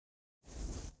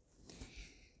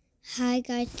Hi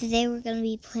guys, today we're going to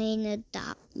be playing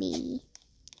Adopt Me,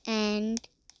 and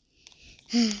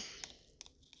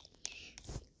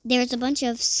there's a bunch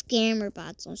of scammer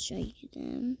bots. I'll show you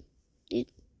them. I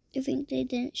think they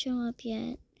didn't show up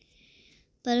yet,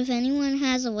 but if anyone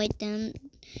has a white down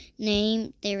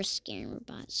name, they're a scammer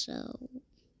bot. So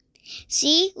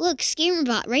see, look, scammer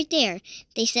bot right there.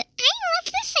 They said, I love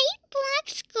the site Block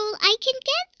School. I can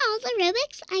get all the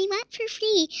Robux I want for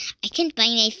free. I can buy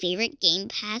my favorite game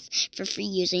pass for free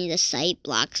using the site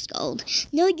Blox Gold.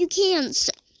 No, you can't.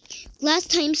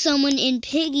 Last time someone in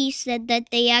Piggy said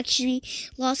that they actually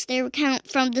lost their account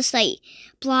from the site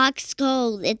Blox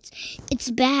Gold. It's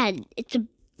bad.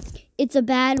 It's a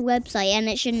bad website and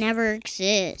it should never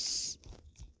exist.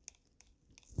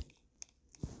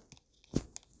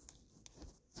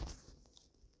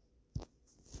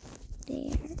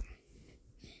 There.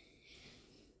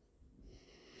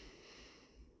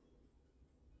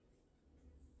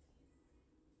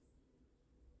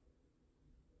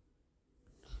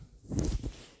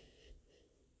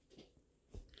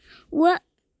 What?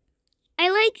 I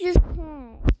like this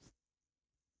pet.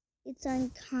 It's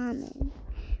uncommon.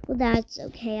 Well, that's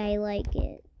okay. I like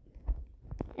it.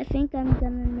 I think I'm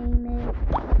gonna name it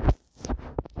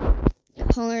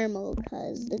Caramel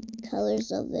because the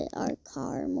colors of it are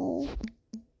caramel.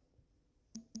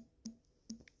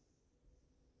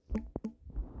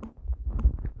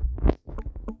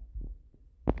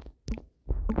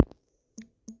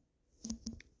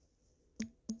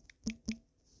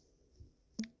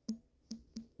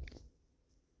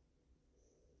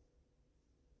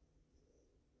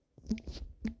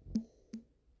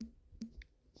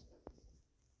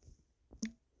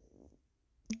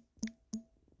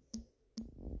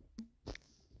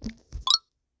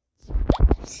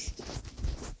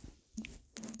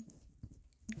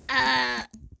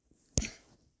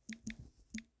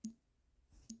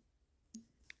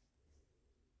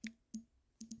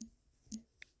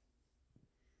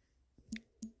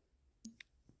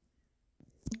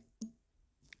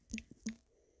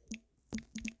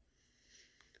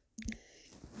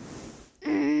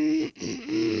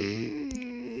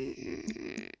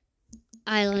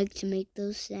 I like to make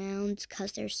those sounds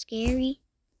because they're scary.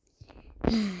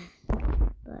 But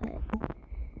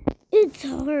it's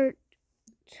hard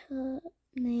to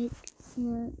make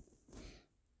my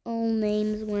own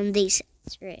names when they sound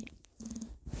right.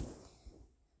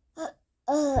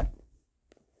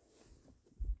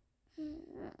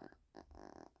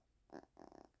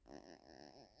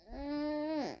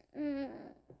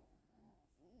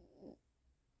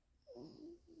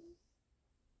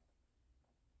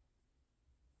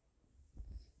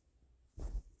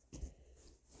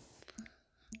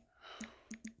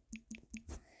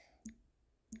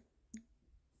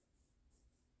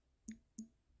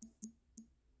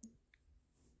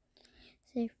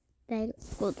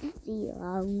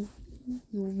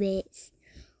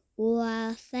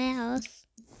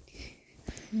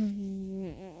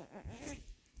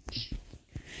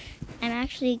 I'm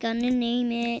actually gonna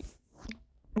name it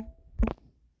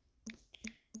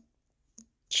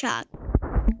Chocolate.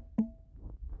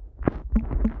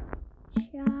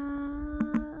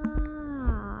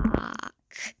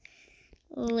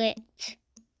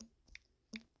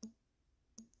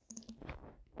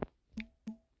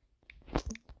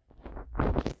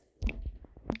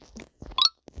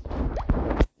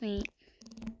 Wait.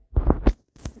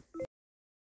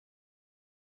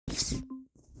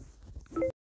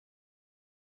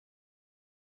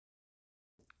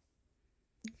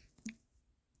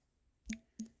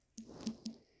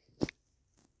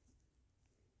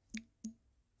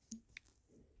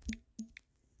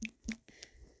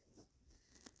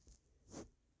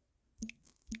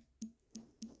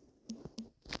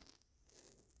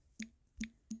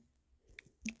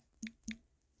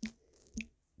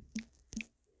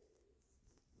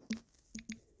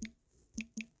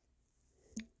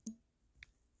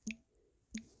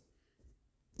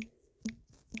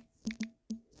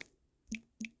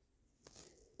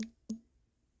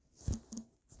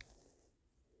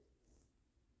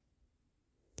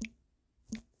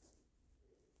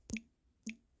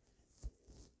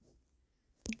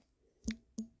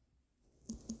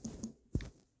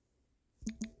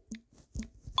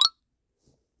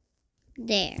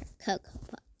 There, Cocoa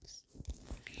Puffs.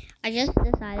 I just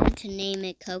decided to name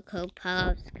it Cocoa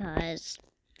Puffs because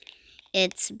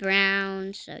it's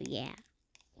brown, so yeah.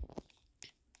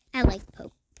 I like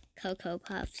Cocoa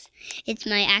Puffs. It's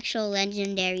my actual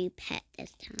legendary pet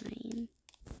this time.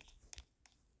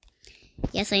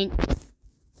 Yes, I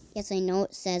know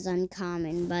it says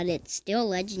uncommon, but it's still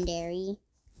legendary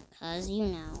because, you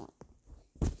know,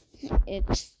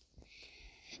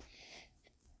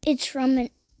 It's from an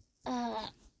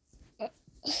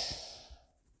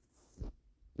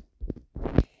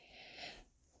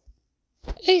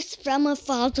it's from a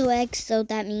fossil egg, so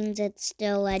that means it's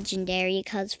still legendary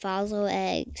because fossil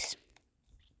eggs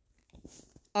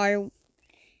are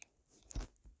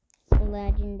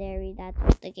legendary. That's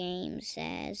what the game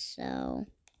says.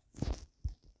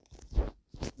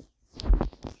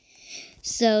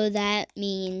 So that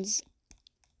means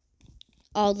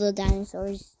all the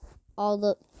dinosaurs, all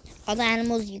the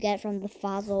animals you get from the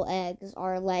fossil eggs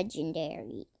are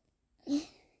legendary.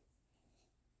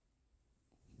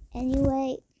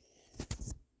 Anyway,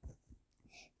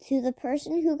 to the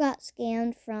person who got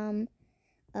scammed from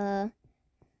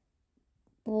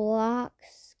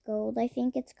Blocks Gold, I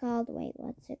think it's called. Wait,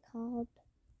 what's it called?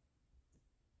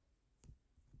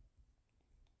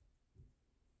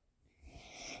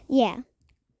 Yeah.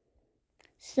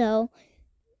 So,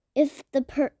 if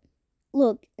the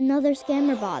look, another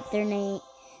scammer bot,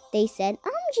 they said,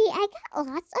 OMG, I got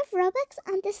lots of Robux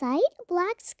on the site,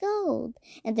 Blocks Gold.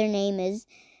 And their name is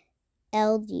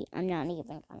LG. I'm not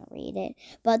even gonna read it.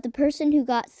 But the person who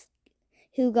got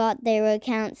their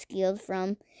account stealed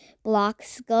from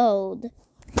Blocks Gold.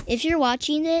 If you're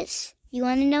watching this, you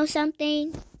want to know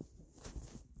something?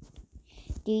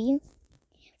 Do you?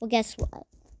 Well, guess what?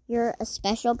 You're a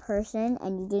special person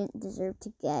and you didn't deserve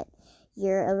to get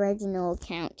your original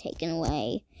account taken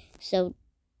away. So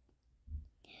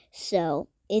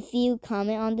if you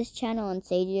comment on this channel and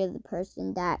say you're the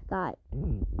person that got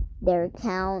their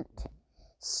account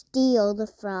stealed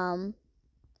from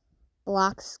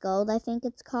Blocks Gold, I think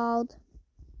it's called.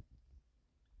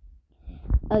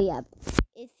 Oh yeah.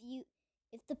 If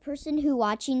the person who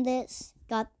watching this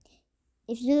got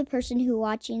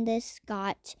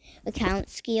account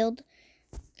stealed,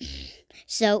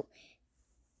 so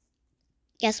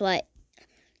guess what?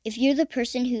 If you're the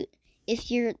person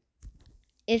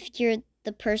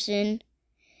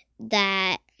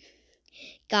that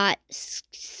got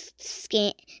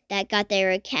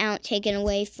their account taken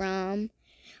away from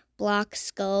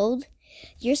Blocks Gold,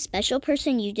 you're a special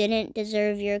person. You didn't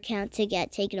deserve your account to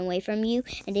get taken away from you.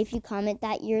 And if you comment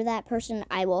that you're that person,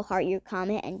 I will heart your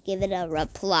comment and give it a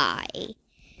reply.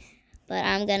 But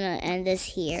I'm gonna end this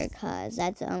here because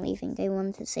that's the only thing I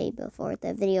wanted to say before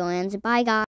the video ends. Bye, guys.